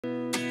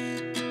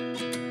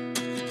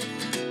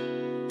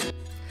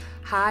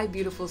Hi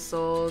beautiful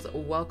souls,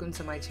 welcome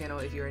to my channel.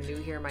 If you're new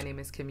here, my name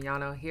is Kim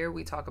Yano. Here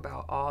we talk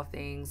about all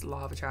things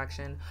law of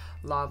attraction,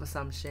 law of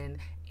assumption,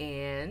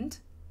 and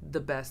the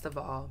best of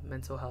all,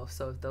 mental health.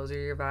 So if those are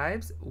your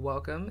vibes,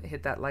 welcome.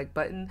 Hit that like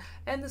button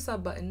and the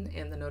sub button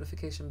and the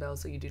notification bell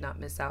so you do not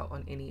miss out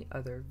on any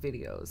other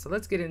videos. So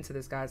let's get into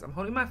this, guys. I'm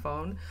holding my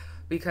phone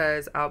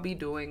because I'll be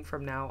doing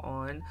from now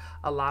on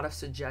a lot of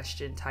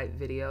suggestion type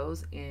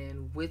videos,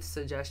 and with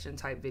suggestion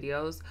type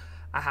videos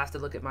I have to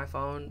look at my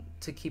phone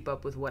to keep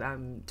up with what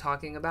I'm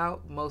talking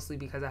about, mostly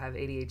because I have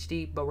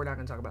ADHD, but we're not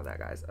going to talk about that,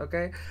 guys,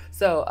 okay?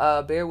 So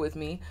bear with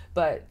me.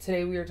 But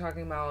today we are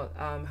talking about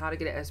how to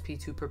get an SP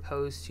to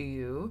propose to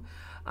you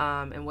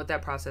and what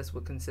that process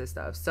would consist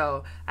of.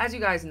 So as you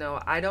guys know,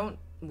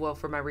 well,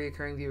 for my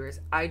reoccurring viewers,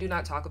 I do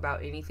not talk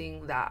about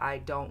anything that I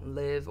don't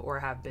live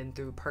or have been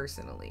through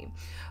personally.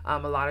 A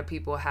lot of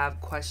people have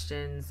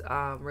questions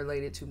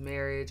related to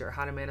marriage or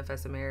how to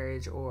manifest a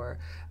marriage or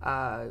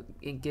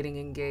in getting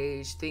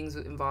engaged, things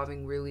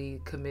involving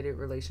really committed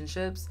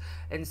relationships.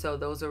 And so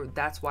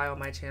that's why on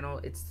my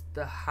channel, it's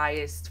the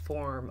highest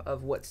form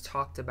of what's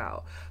talked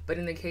about. But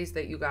in the case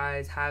that you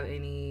guys have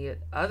any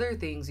other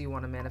things you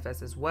want to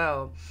manifest as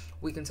well,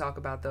 we can talk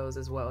about those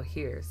as well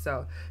here.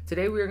 So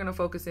today we are going to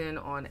focus in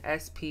on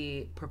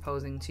SP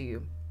proposing to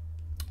you.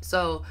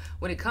 So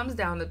when it comes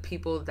down to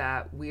people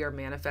that we are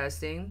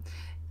manifesting,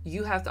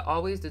 you have to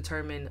always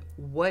determine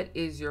what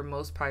is your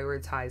most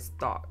prioritized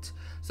thought.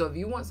 So if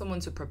you want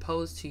someone to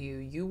propose to you,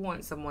 you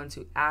want someone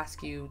to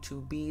ask you to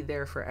be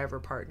their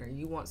forever partner.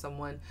 You want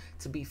someone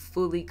to be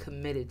fully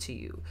committed to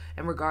you.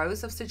 And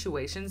regardless of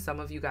situations, some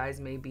of you guys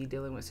may be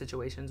dealing with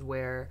situations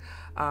where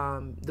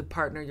the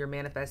partner you're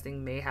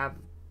manifesting may have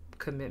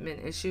commitment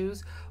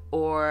issues,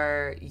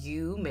 or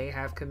you may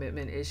have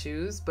commitment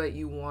issues, but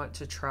you want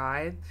to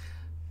try.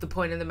 The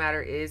point of the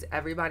matter is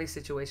everybody's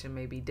situation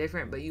may be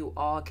different, but you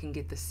all can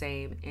get the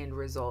same end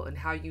result. And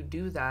how you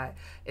do that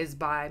is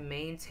by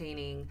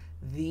maintaining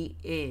the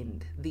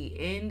end. The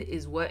end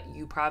is what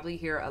you probably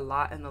hear a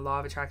lot in the law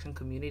of attraction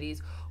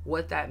communities.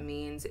 What that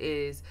means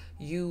is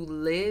you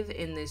live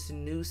in this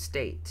new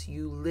state.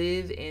 You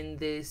live in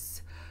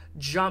this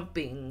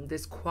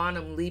this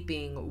quantum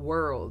leaping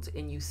world,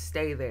 and you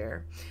stay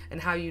there. And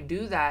how you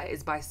do that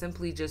is by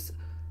simply just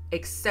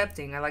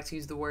accepting. I like to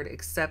use the word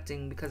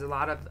accepting because a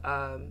lot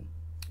of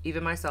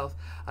even myself,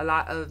 a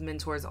lot of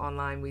mentors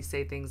online, we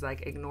say things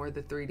like ignore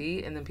the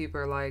 3D, and then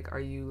people are like, are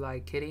you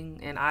like kidding?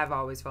 And I've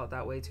always felt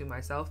that way too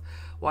myself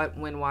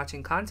when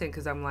watching content,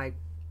 because I'm like,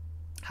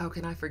 how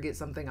can I forget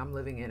something I'm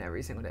living in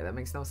every single day? That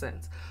makes no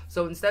sense.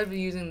 So instead of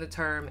using the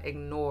term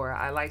ignore,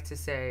 I like to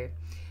say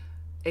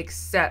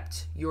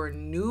accept your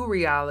new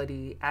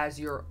reality as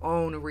your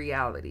own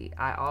reality.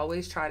 I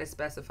always try to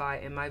specify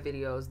in my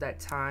videos that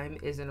time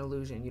is an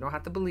illusion. You don't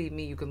have to believe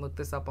me. You can look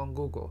this up on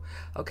Google.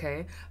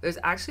 Okay. There's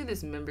actually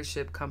this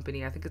membership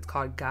company. I think it's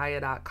called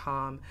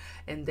Gaia.com,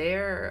 and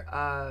their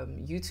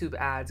YouTube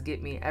ads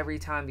get me every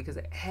time, because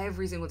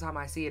every single time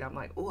I see it, I'm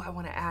like, oh, I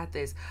want to add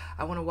this.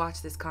 I want to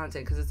watch this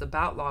content because it's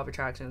about law of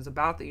attraction. It's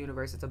about the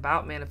universe. It's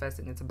about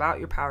manifesting. It's about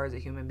your power as a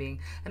human being.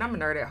 And I'm a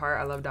nerd at heart.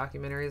 I love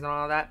documentaries and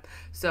all that.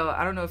 So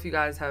I don't know if you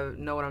guys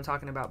know what I'm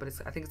talking about, but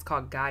I think it's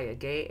called Gaia,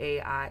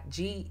 Gaia.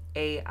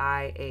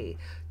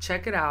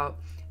 Check it out.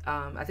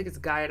 I think it's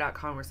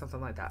Gaia.com or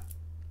something like that.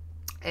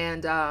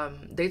 And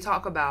they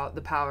talk about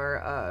the power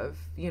of,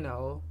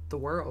 the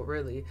world,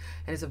 really.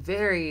 And it's a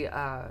very,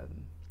 I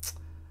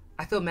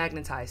feel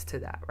magnetized to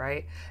that,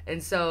 right?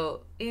 And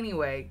so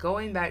anyway,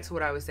 going back to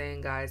what I was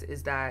saying, guys,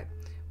 is that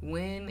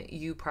when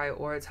you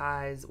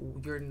prioritize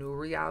your new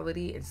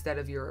reality instead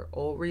of your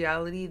old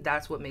reality,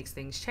 that's what makes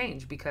things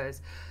change.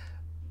 Because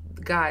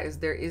guys,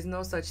 there is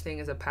no such thing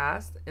as a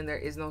past, and there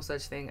is no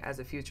such thing as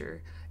a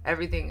future.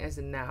 Everything is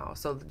now.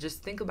 So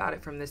just think about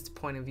it from this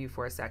point of view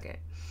for a second.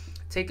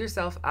 Take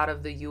yourself out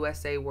of the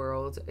USA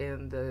world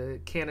and the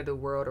Canada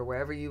world or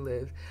wherever you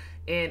live,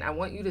 and I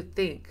want you to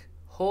think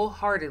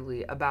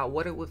wholeheartedly about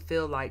what it would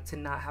feel like to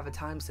not have a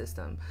time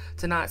system,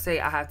 to not say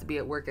I have to be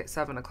at work at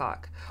 7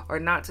 o'clock, or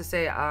not to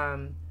say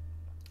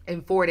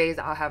in 4 days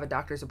I'll have a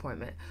doctor's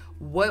appointment.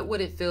 What would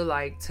it feel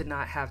like to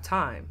not have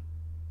time?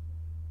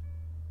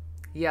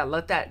 Yeah,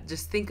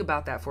 just think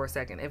about that for a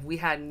second. If we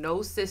had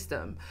no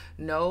system,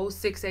 no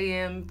 6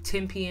 a.m.,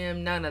 10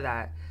 p.m., none of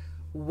that,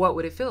 what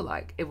would it feel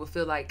like? It would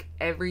feel like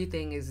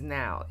everything is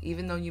now.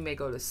 Even though you may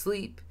go to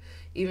sleep,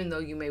 even though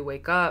you may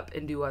wake up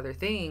and do other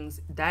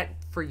things, that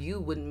for you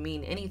wouldn't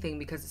mean anything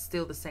because it's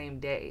still the same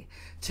day.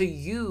 To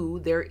you,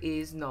 there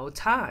is no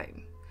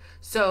time.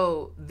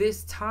 So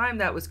this time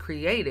that was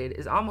created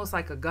is almost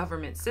like a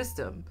government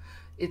system.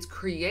 It's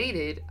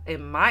created,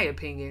 in my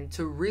opinion,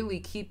 to really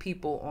keep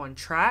people on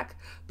track,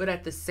 but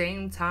at the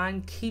same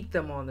time, keep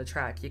them on the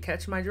track. You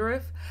catch my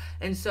drift?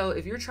 And so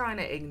if you're trying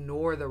to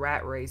ignore the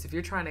rat race, if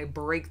you're trying to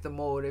break the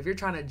mold, if you're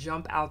trying to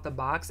jump out the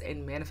box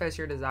and manifest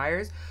your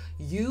desires,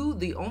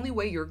 the only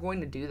way you're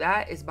going to do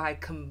that is by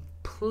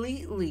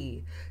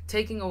completely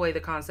taking away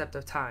the concept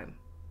of time.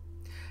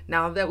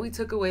 Now that we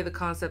took away the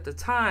concept of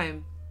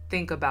time,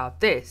 think about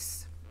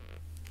this.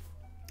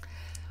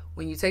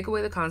 When you take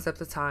away the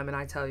concept of time and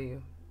I tell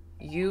you,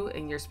 you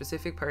and your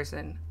specific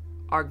person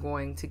are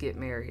going to get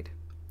married.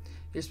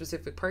 Your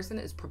specific person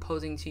is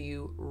proposing to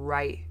you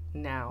right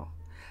now.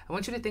 I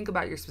want you to think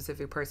about your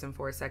specific person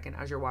for a second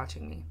as you're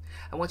watching me.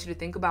 I want you to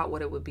think about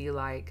what it would be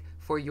like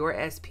for your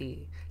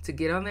SP to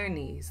get on their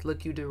knees,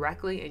 look you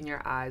directly in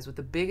your eyes with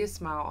the biggest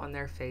smile on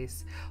their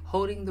face,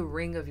 holding the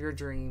ring of your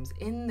dreams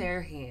in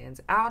their hands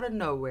out of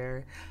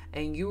nowhere,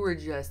 and you were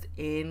just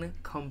in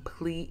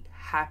complete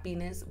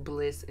happiness,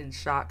 bliss, and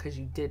shock because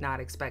you did not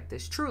expect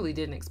this. Truly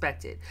didn't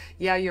expect it.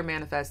 Yeah, you're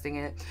manifesting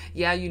it.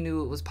 Yeah, you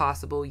knew it was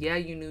possible. Yeah,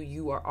 you knew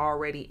you are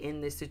already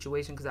in this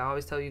situation, because I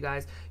always tell you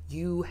guys,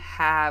 you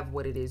have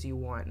what it is you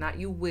want. Not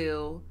you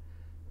will.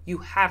 You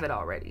have it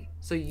already.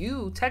 So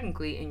you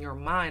technically in your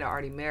mind are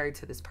already married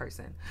to this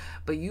person,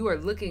 but you are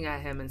looking at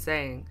him and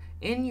saying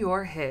in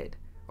your head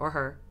or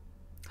her,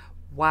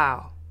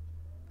 wow,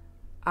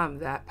 I'm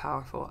that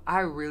powerful.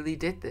 I really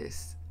did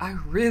this. I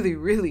really,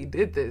 really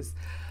did this.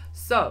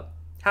 So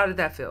how did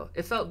that feel?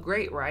 It felt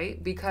great,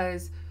 right?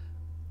 Because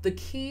the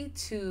key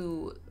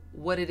to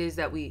what it is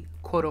that we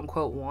quote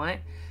unquote want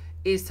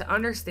is to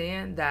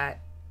understand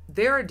that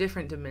there are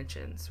different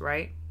dimensions,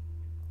 right?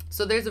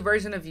 So there's a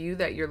version of you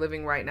that you're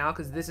living right now,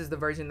 because this is the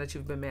version that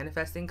you've been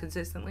manifesting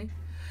consistently.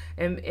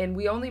 And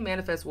we only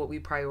manifest what we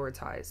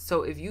prioritize.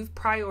 So if you've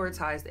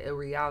prioritized a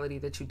reality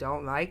that you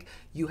don't like,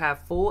 you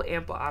have full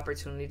ample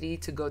opportunity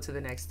to go to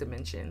the next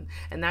dimension.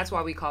 And that's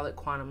why we call it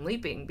quantum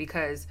leaping,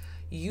 because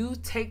you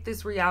take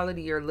this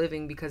reality you're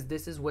living because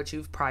this is what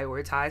you've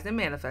prioritized and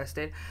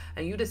manifested,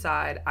 and you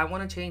decide, I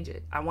want to change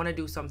it. I want to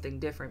do something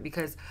different.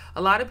 Because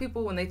a lot of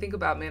people, when they think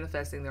about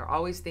manifesting, they're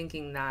always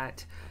thinking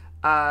that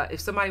if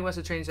somebody wants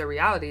to change their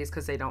reality, it's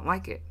because they don't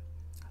like it.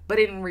 But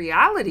in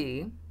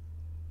reality,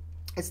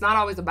 it's not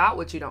always about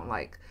what you don't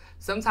like.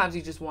 Sometimes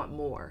you just want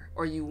more,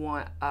 or you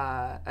want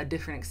a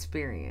different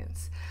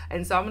experience.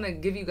 And so I'm going to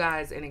give you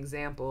guys an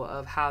example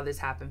of how this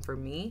happened for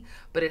me,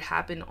 but it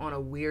happened on a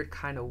weird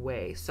kind of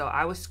way. So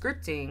I was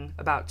scripting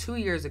about 2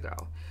 years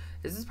ago.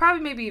 This is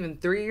probably maybe even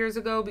 3 years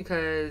ago,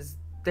 because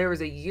there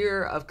was a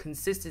year of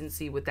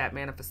consistency with that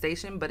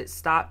manifestation, but it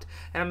stopped,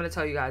 and I'm going to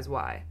tell you guys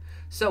why.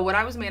 So what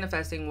I was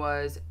manifesting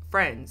was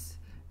friends,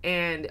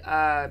 and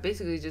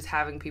basically just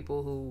having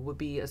people who would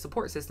be a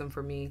support system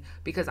for me,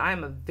 because I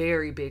am a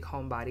very big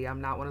homebody. I'm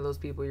not one of those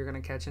people you're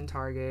going to catch in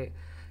Target.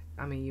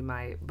 I mean, you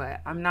might,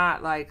 but I'm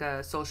not like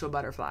a social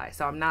butterfly.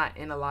 So I'm not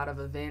in a lot of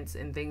events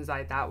and things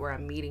like that where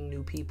I'm meeting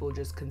new people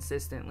just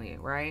consistently,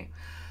 right?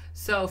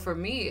 So for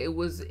me, it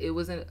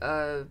wasn't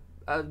a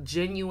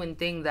genuine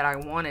thing that I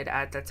wanted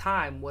at the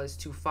time, was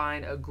to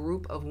find a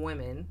group of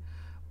women,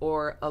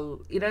 or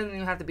it doesn't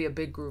even have to be a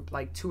big group,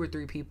 like 2 or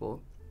 3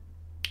 people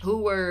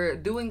who were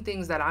doing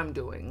things that I'm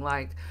doing,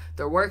 like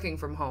they're working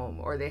from home,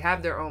 or they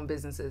have their own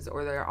businesses,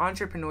 or they're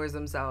entrepreneurs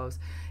themselves.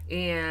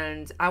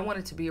 And I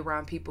wanted to be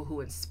around people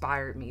who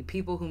inspired me,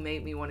 people who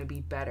made me want to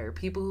be better,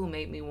 people who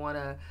made me want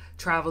to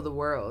travel the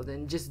world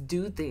and just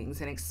do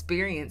things and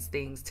experience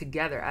things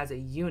together as a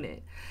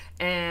unit.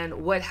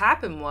 And what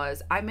happened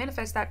was I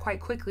manifested that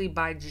quite quickly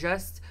by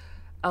just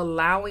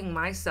allowing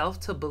myself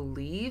to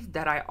believe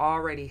that I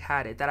already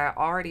had it, that I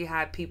already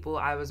had people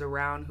I was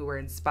around who were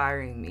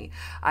inspiring me.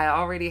 I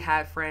already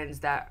had friends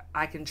that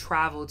I can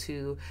travel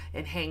to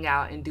and hang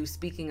out and do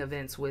speaking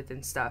events with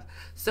and stuff.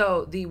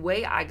 So the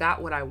way I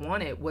got what I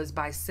wanted was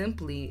by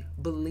simply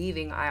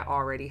believing I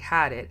already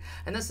had it.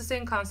 And that's the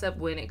same concept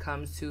when it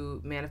comes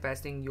to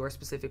manifesting your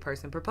specific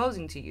person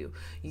proposing to you.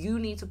 You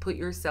need to put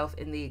yourself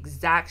in the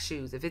exact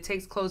shoes. If it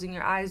takes closing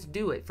your eyes,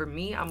 do it. For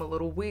me, I'm a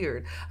little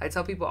weird. I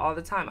tell people all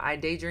the time, I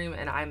daydream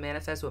and I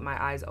manifest with my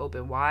eyes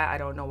open. Why? I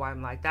don't know why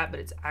I'm like that, but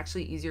it's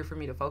actually easier for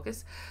me to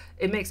focus.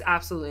 It makes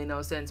absolutely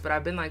no sense, but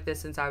I've been like this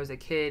since I was a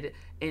kid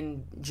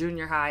in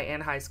junior high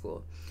and high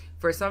school.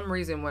 For some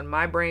reason, when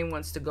my brain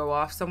wants to go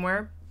off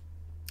somewhere,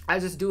 I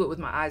just do it with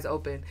my eyes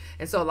open.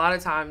 And so a lot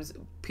of times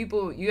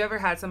people, you ever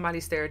had somebody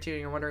stare at you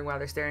and you're wondering why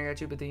they're staring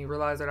at you, but then you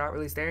realize they're not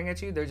really staring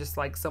at you. They're just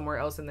like somewhere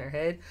else in their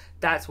head.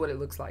 That's what it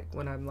looks like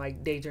when I'm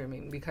like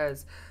daydreaming,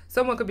 because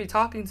someone could be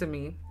talking to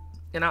me,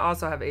 and I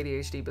also have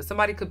ADHD, but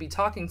somebody could be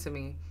talking to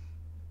me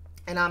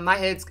and my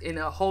head's in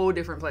a whole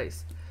different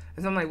place.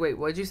 And so I'm like, wait,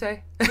 what'd you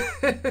say?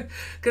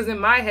 Because in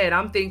my head,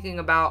 I'm thinking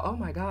about, oh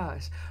my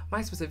gosh,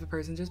 my specific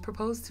person just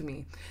proposed to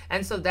me.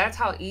 And so that's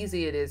how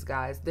easy it is,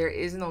 guys. There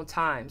is no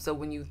time. So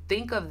when you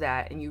think of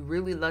that and you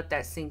really let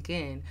that sink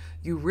in,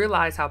 you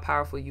realize how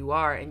powerful you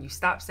are, and you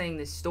stop saying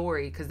this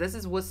story, because this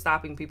is what's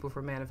stopping people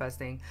from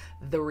manifesting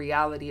the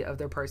reality of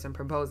their person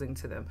proposing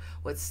to them.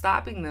 What's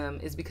stopping them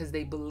is because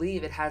they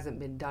believe it hasn't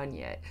been done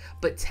yet.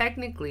 But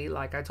technically,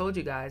 like I told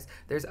you guys,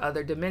 there's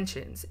other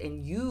dimensions,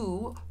 and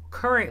you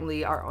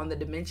currently are on the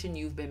dimension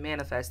you've been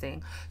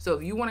manifesting. So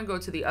if you want to go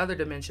to the other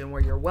dimension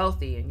where you're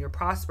wealthy and you're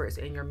prosperous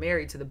and you're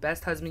married to the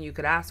best husband you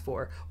could ask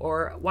for,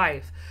 or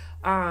wife,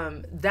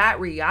 that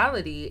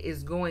reality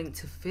is going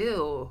to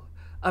feel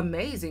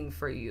amazing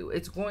for you.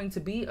 It's going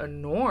to be a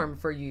norm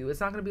for you. It's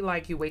not going to be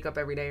like you wake up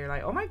every day and you're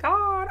like, oh my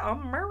God,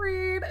 I'm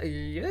married.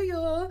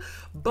 Yeah.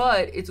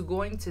 But it's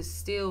going to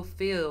still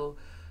feel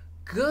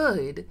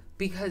good,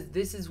 because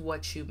this is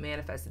what you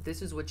manifested.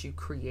 This is what you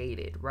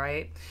created,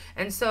 right?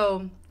 And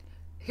so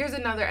here's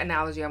another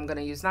analogy I'm going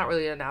to use. Not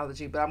really an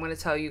analogy, but I'm going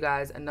to tell you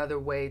guys another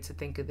way to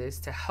think of this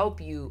to help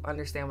you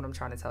understand what I'm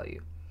trying to tell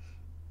you.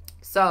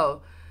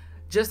 So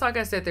just like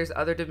I said, there's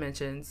other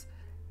dimensions.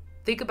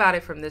 Think about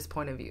it from this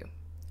point of view.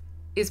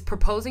 Is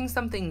proposing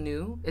something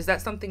new? Is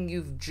that something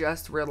you've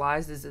just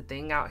realized is a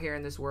thing out here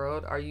in this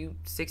world? Are you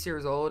 6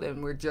 years old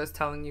and we're just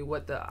telling you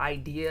what the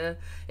idea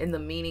and the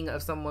meaning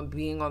of someone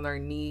being on their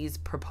knees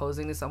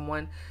proposing to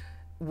someone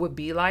would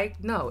be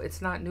like? No,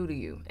 it's not new to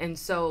you. And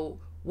so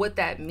what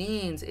that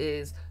means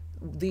is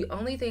the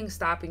only thing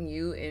stopping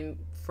you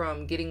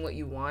from getting what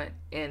you want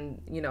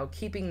and,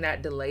 keeping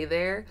that delay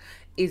there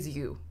is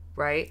you.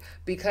 Right?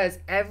 Because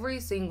every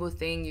single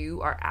thing you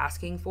are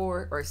asking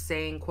for or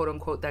saying, quote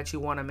unquote, that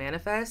you want to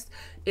manifest,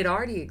 it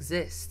already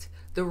exists.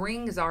 The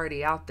ring is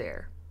already out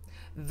there.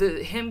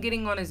 Him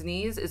getting on his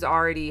knees is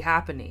already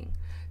happening.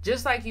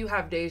 Just like you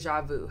have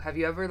deja vu. Have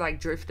you ever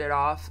drifted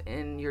off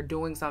and you're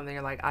doing something,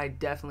 you're like, I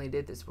definitely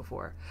did this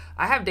before.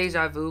 I have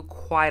deja vu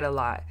quite a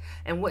lot.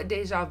 And what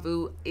deja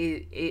vu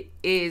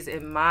is,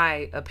 in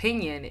my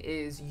opinion,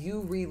 is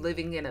you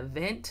reliving an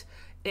event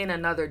in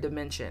another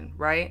dimension,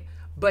 right?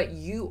 But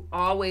you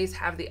always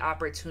have the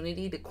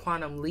opportunity to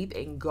quantum leap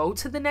and go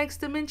to the next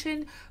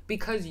dimension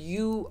because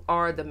you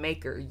are the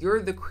maker.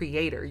 You're the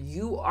creator.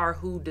 You are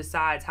who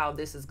decides how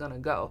this is going to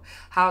go,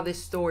 how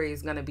this story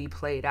is going to be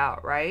played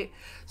out, right?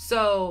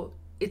 So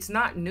it's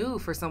not new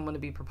for someone to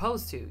be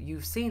proposed to.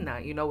 You've seen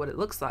that. You know what it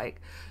looks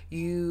like.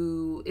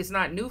 It's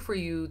not new for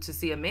you to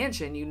see a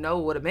mansion. You know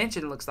what a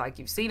mansion looks like.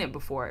 You've seen it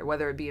before,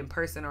 whether it be in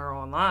person or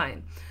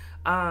online.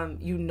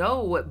 You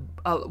know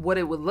what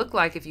it would look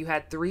like if you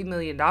had $3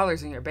 million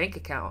in your bank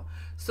account.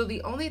 So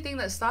the only thing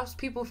that stops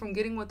people from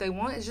getting what they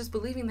want is just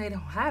believing they don't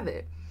have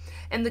it.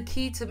 And the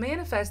key to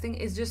manifesting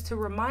is just to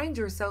remind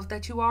yourself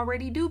that you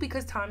already do,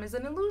 because time is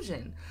an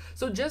illusion.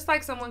 So just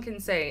like someone can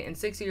say, in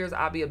 6 years,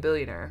 I'll be a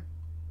billionaire.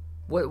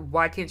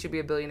 Why can't you be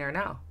a billionaire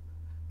now?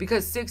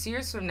 Because 6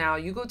 years from now,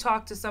 you go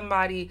talk to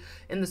somebody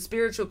in the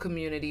spiritual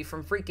community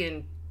from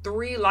freaking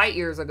 3 light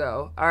years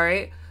ago. All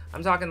right.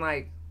 I'm talking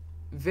like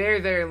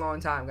very, very long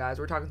time, guys.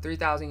 We're talking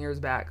 3,000 years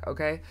back,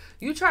 okay?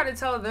 You try to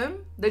tell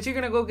them that you're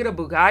going to go get a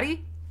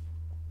Bugatti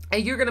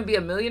and you're going to be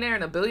a millionaire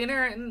and a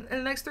billionaire in the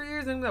next 3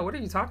 years, and like, what are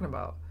you talking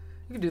about?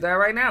 You can do that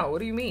right now. What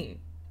do you mean?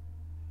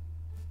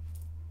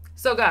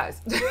 So,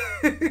 guys,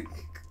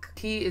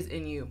 key is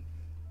in you,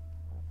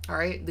 all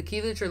right? The key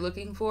that you're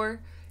looking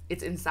for,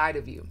 it's inside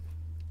of you.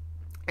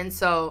 And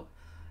so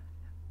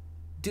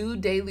do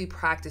daily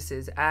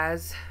practices,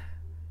 as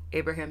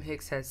Abraham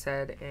Hicks has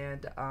said,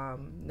 and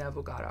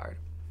Neville Goddard.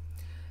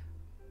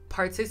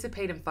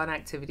 Participate in fun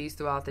activities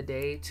throughout the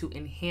day to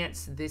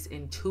enhance this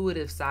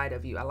intuitive side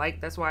of you.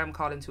 That's why I'm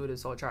called Intuitive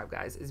Soul Tribe,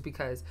 guys, is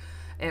because,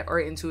 or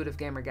Intuitive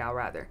Gamer Gal,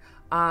 rather.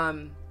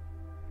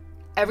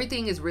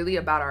 Everything is really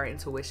about our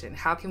intuition.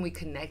 How can we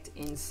connect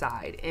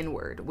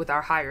inward with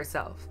our higher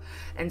self?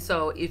 And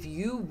so if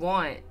you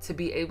want to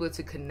be able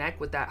to connect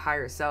with that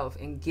higher self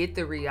and get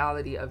the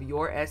reality of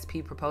your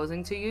SP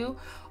proposing to you,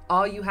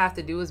 all you have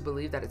to do is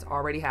believe that it's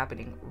already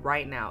happening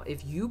right now.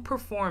 If you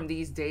perform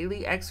these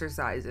daily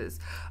exercises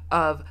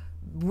of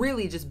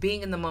really just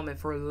being in the moment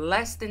for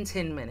less than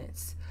 10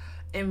 minutes,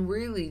 and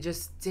really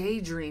just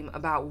daydream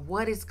about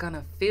what it's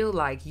gonna feel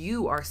like.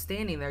 You are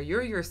standing there,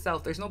 you're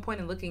yourself. There's no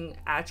point in looking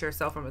at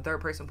yourself from a third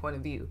person point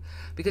of view,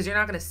 because you're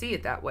not gonna see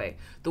it that way.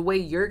 The way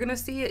you're gonna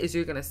see it is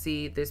you're gonna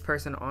see this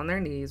person on their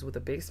knees with a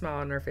big smile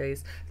on their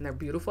face and their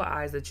beautiful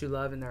eyes that you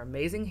love and their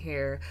amazing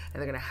hair, and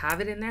they're gonna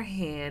have it in their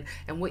hand.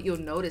 And what you'll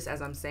notice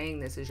as I'm saying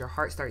this is your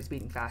heart starts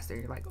beating faster.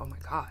 You're like, oh my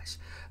gosh,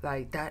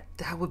 like that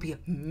would be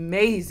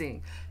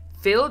amazing.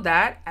 Feel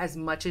that as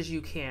much as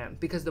you can,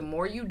 because the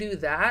more you do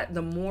that,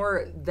 the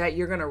more that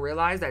you're going to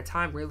realize that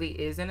time really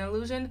is an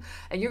illusion.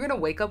 And you're going to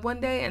wake up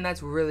one day and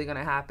that's really going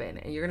to happen.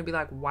 And you're going to be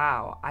like,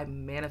 wow, I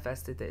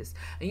manifested this.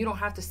 And you don't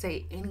have to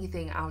say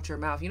anything out your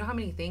mouth. You know how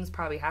many things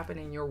probably happen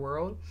in your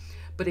world?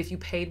 But if you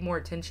paid more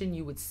attention,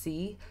 you would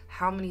see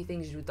how many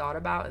things you thought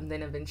about and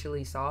then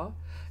eventually saw.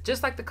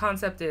 Just like the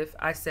concept, if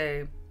I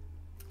say,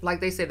 like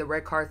they say, the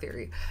red car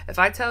theory. If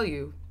I tell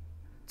you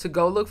to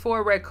go look for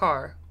a red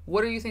car,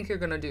 what do you think you're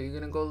going to do? You're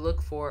going to go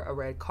look for a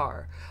red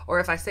car. Or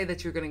if I say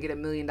that you're going to get $1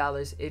 million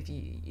if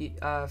you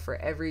for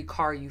every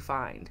car you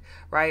find,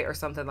 right? Or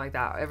something like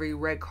that, every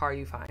red car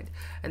you find.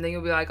 And then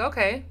you'll be like,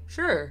 okay,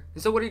 sure.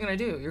 So what are you going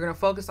to do? You're going to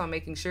focus on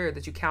making sure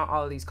that you count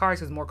all of these cars,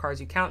 because the more cars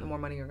you count, the more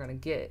money you're going to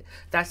get.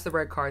 That's the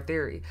red car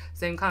theory.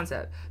 Same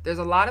concept. There's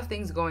a lot of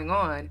things going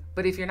on,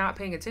 but if you're not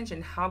paying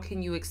attention, how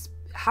can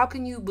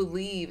you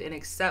believe and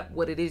accept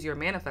what it is you're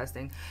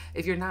manifesting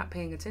if you're not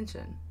paying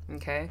attention?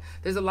 Okay,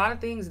 there's a lot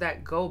of things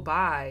that go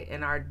by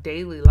in our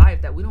daily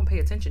life that we don't pay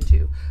attention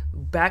to.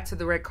 Back to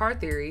the red car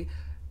theory,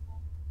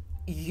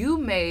 you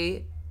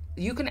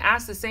can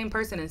ask the same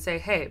person and say,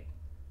 hey,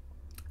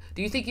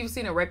 do you think you've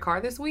seen a red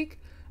car this week?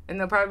 And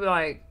they'll probably be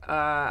like,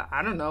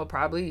 I don't know,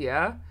 probably,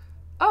 yeah.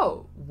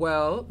 Oh,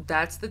 well,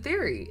 that's the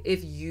theory.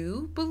 If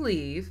you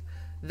believe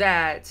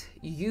that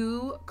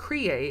you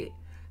create,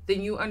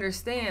 then you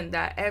understand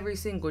that every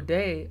single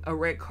day a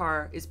red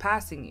car is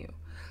passing you.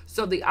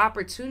 So the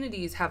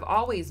opportunities have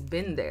always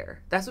been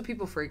there. That's what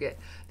people forget.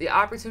 The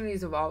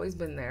opportunities have always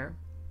been there.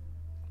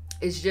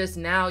 It's just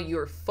now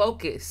you're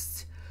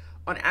focused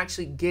on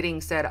actually getting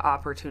said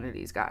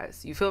opportunities,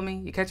 guys. You feel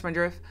me? You catch my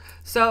drift?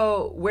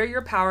 So where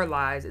your power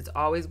lies, it's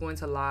always going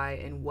to lie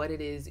in what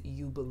it is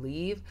you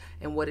believe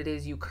and what it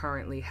is you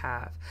currently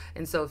have.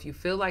 And so if you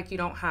feel like you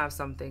don't have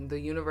something, the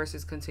universe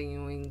is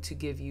continuing to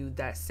give you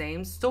that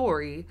same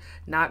story,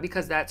 not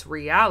because that's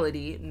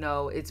reality.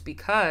 No, it's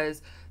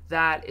because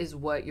that is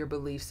what your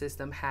belief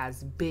system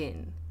has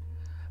been.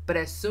 But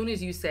as soon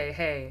as you say,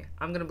 hey,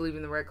 I'm going to believe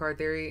in the red card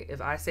theory, if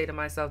I say to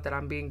myself that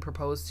I'm being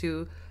proposed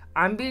to,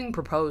 I'm being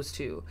proposed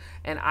to,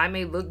 and I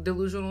may look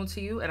delusional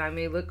to you and I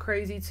may look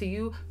crazy to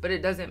you, but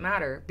it doesn't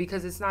matter,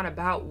 because it's not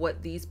about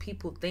what these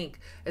people think.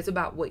 It's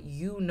about what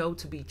you know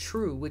to be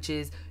true, which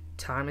is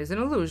time is an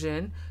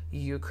illusion.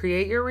 You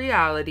create your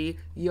reality.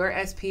 Your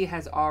SP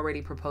has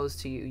already proposed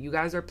to you. You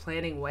guys are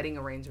planning wedding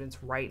arrangements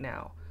right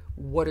now.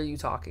 What are you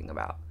talking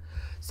about?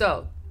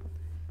 So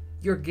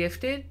you're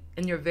gifted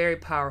and you're very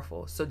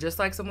powerful. So just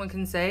like someone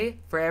can say,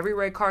 for every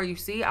red car you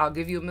see, I'll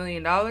give you $1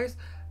 million.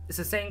 It's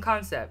the same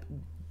concept.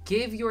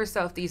 Give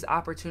yourself these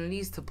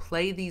opportunities to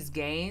play these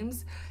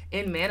games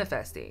in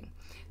manifesting.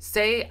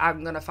 Say,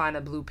 I'm going to find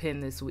a blue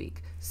pin this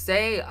week.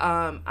 Say,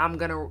 I'm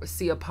going to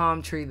see a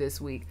palm tree this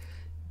week.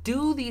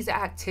 Do these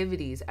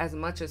activities as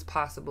much as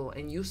possible,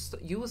 and you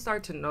will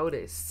start to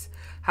notice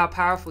how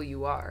powerful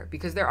you are.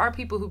 Because there are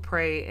people who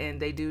pray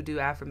and they do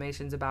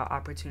affirmations about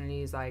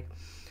opportunities, like,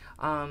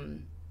 I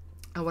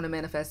want to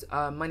manifest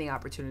money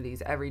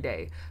opportunities every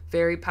day.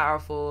 Very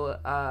powerful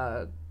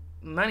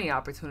money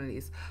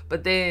opportunities.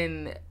 But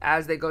then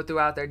as they go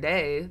throughout their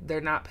day,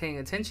 they're not paying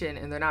attention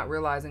and they're not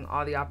realizing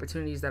all the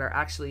opportunities that are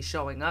actually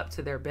showing up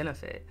to their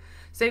benefit.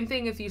 Same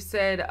thing if you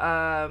said,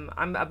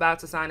 I'm about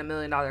to sign $1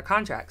 million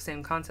contract,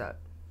 same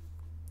concept.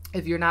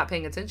 If you're not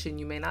paying attention,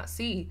 you may not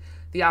see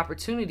the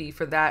opportunity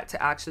for that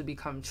to actually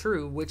become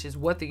true, which is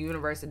what the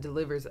universe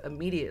delivers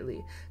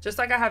immediately. Just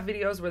like I have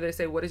videos where they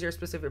say, what is your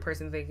specific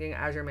person thinking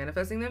as you're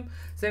manifesting them?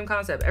 Same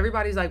concept.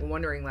 Everybody's like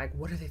wondering, like,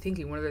 what are they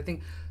thinking? What are they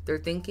thinking? They're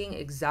thinking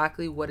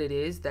exactly what it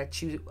is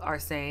that you are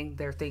saying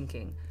they're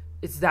thinking.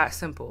 It's that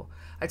simple.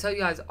 I tell you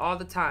guys all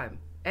the time,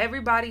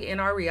 everybody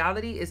in our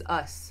reality is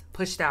us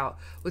pushed out,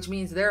 which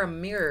means they're a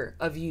mirror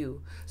of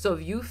you. So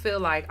if you feel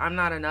like I'm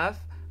not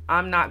enough,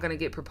 I'm not going to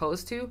get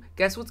proposed to,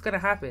 guess what's going to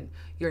happen?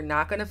 You're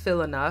not going to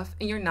feel enough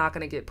and you're not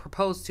going to get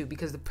proposed to,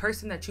 because the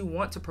person that you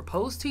want to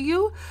propose to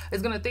you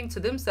is going to think to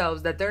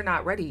themselves that they're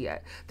not ready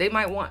yet. They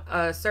might want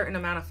a certain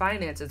amount of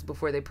finances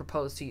before they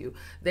propose to you.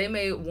 They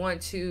may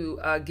want to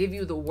give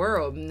you the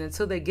world, and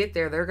until they get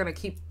there, they're going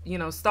to keep,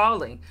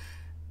 stalling.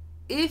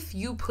 If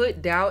you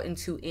put doubt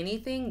into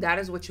anything, that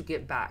is what you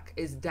get back,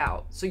 is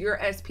doubt. So your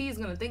SP is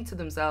going to think to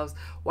themselves,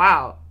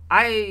 wow,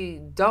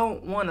 I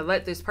don't want to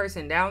let this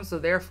person down, so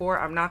therefore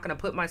I'm not going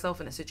to put myself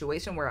in a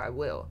situation where I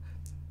will.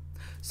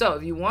 So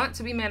if you want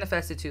to be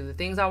manifested to, the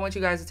things I want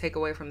you guys to take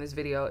away from this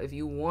video, if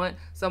you want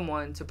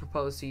someone to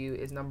propose to you,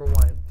 is number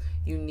one,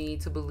 you need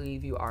to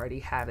believe you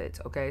already have it,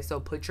 okay? So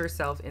put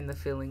yourself in the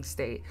feeling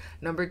state.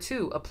 Number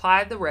two,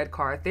 apply the red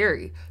card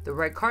theory. The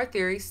red card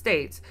theory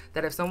states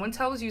that if someone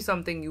tells you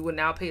something, you will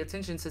now pay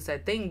attention to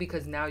said thing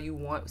because now you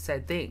want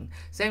said thing.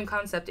 Same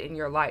concept in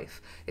your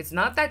life. It's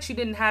not that you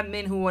didn't have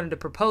men who wanted to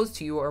propose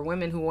to you or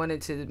women who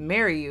wanted to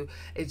marry you.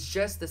 It's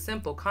just the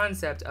simple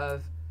concept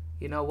of,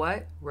 you know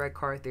what? Red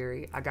card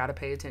theory. I got to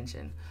pay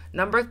attention.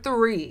 Number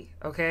three,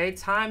 okay?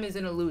 Time is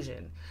an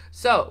illusion.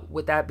 So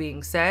with that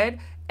being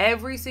said,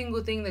 every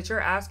single thing that you're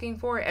asking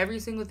for, every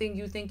single thing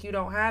you think you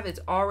don't have,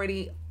 it's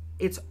already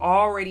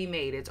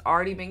made. It's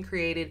already been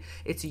created.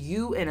 It's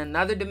you in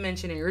another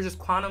dimension, and you're just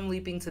quantum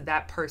leaping to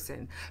that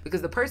person.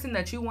 Because the person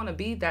that you want to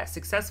be, that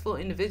successful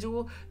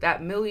individual,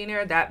 that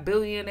millionaire, that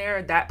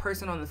billionaire, that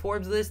person on the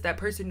Forbes list, that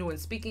person doing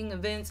speaking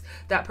events,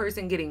 that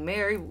person getting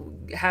married,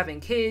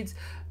 having kids,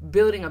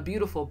 building a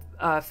beautiful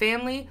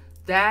family,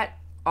 that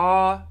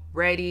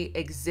already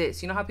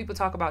exists. You know how people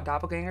talk about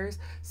doppelgangers?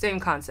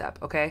 Same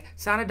concept, okay?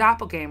 It's not a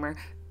doppelganger.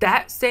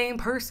 That same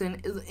person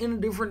is in a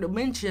different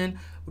dimension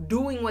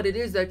doing what it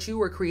is that you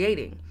were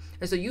creating.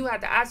 And so you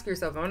have to ask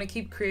yourself, am I going to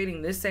keep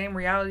creating this same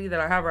reality that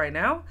I have right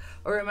now?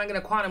 Or am I going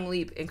to quantum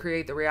leap and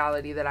create the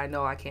reality that I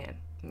know I can?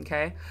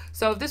 Okay,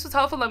 so if this was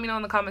helpful, let me know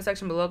in the comment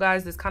section below,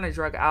 guys. This kind of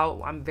drug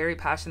out. I'm very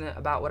passionate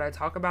about what I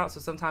talk about, so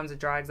sometimes it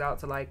drags out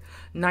to like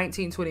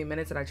 19-20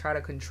 minutes, and I try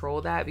to control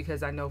that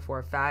because I know for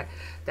a fact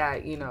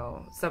that,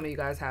 some of you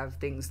guys have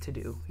things to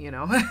do,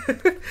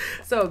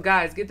 So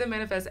guys, get the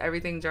Manifest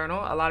Everything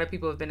journal. A lot of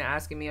people have been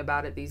asking me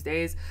about it these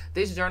days.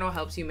 This journal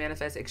helps you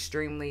manifest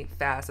extremely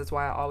fast. That's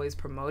why I always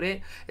promote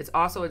it. It's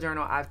also a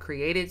journal I've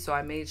created, so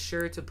I made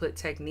sure to put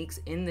techniques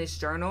in this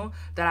journal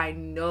that I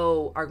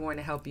know are going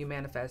to help you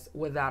manifest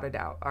without without a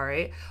doubt. All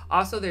right.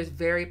 Also, there's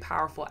very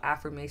powerful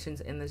affirmations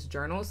in this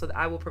journal, so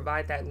I will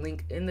provide that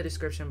link in the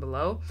description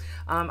below.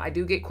 I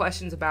do get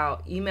questions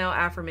about email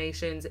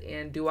affirmations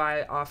and do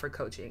I offer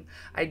coaching.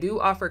 I do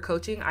offer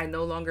coaching. I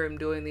no longer am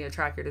doing the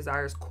Attract Your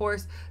Desires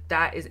course.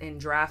 That is in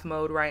draft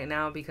mode right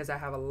now because I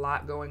have a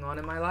lot going on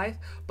in my life.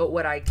 But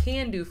what I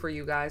can do for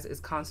you guys is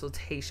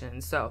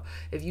consultation. So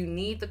if you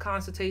need the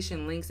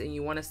consultation links and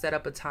you want to set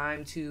up a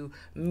time to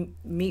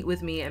meet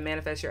with me and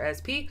manifest your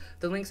SP,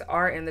 the links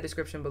are in the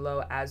description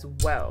below as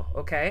well.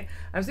 Okay,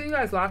 I'm sending you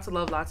guys lots of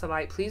love, lots of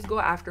light. Please go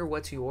after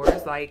what's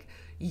yours. Like,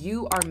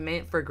 you are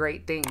meant for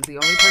great things. The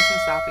only person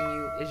stopping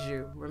you is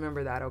you.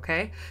 Remember that,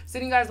 okay?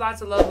 Sending you guys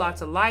lots of love,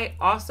 lots of light.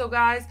 Also,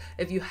 guys,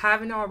 if you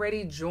haven't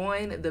already,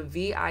 join the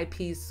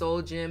VIP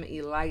Soul Gym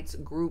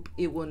Elites group.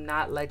 It will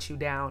not let you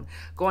down.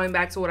 Going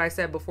back to what I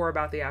said before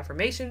about the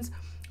affirmations,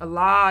 a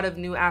lot of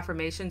new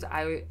affirmations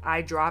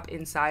I drop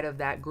inside of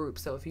that group.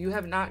 So if you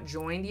have not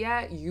joined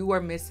yet, you are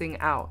missing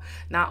out.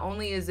 Not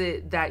only is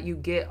it that you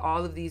get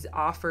all of these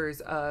offers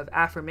of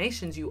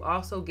affirmations, you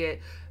also get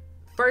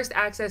first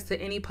access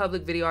to any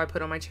public video I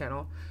put on my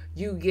channel.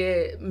 You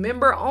get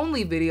member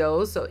only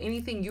videos, so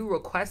anything you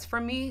request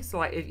from me. So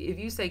like if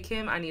you say,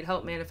 Kim, I need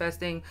help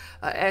manifesting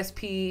a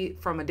SP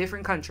from a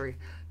different country,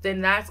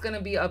 then that's going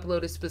to be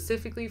uploaded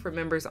specifically for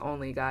members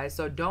only, guys.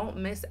 So don't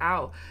miss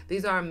out.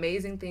 These are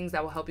amazing things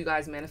that will help you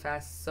guys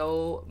manifest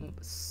so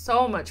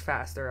much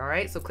faster. All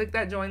right, so click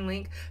that join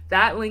link.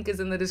 That link is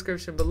in the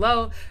description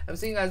below. I'm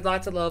seeing you guys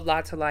lots of love,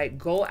 lots of light.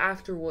 Go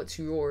after what's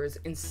yours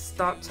and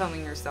stop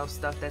telling yourself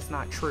stuff that's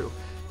not true.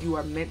 You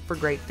are meant for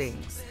great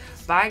things.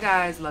 Bye,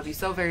 guys. Love you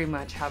so very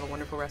much. Have a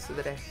wonderful rest of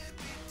the day.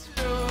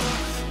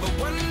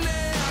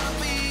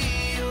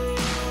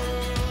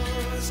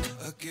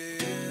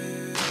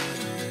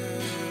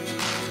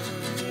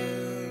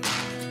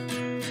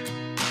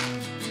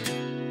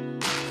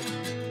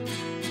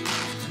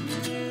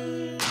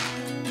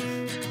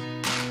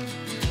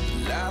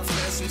 Life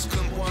lessons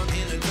come one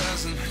in a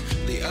dozen.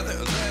 The other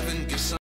 11 give some.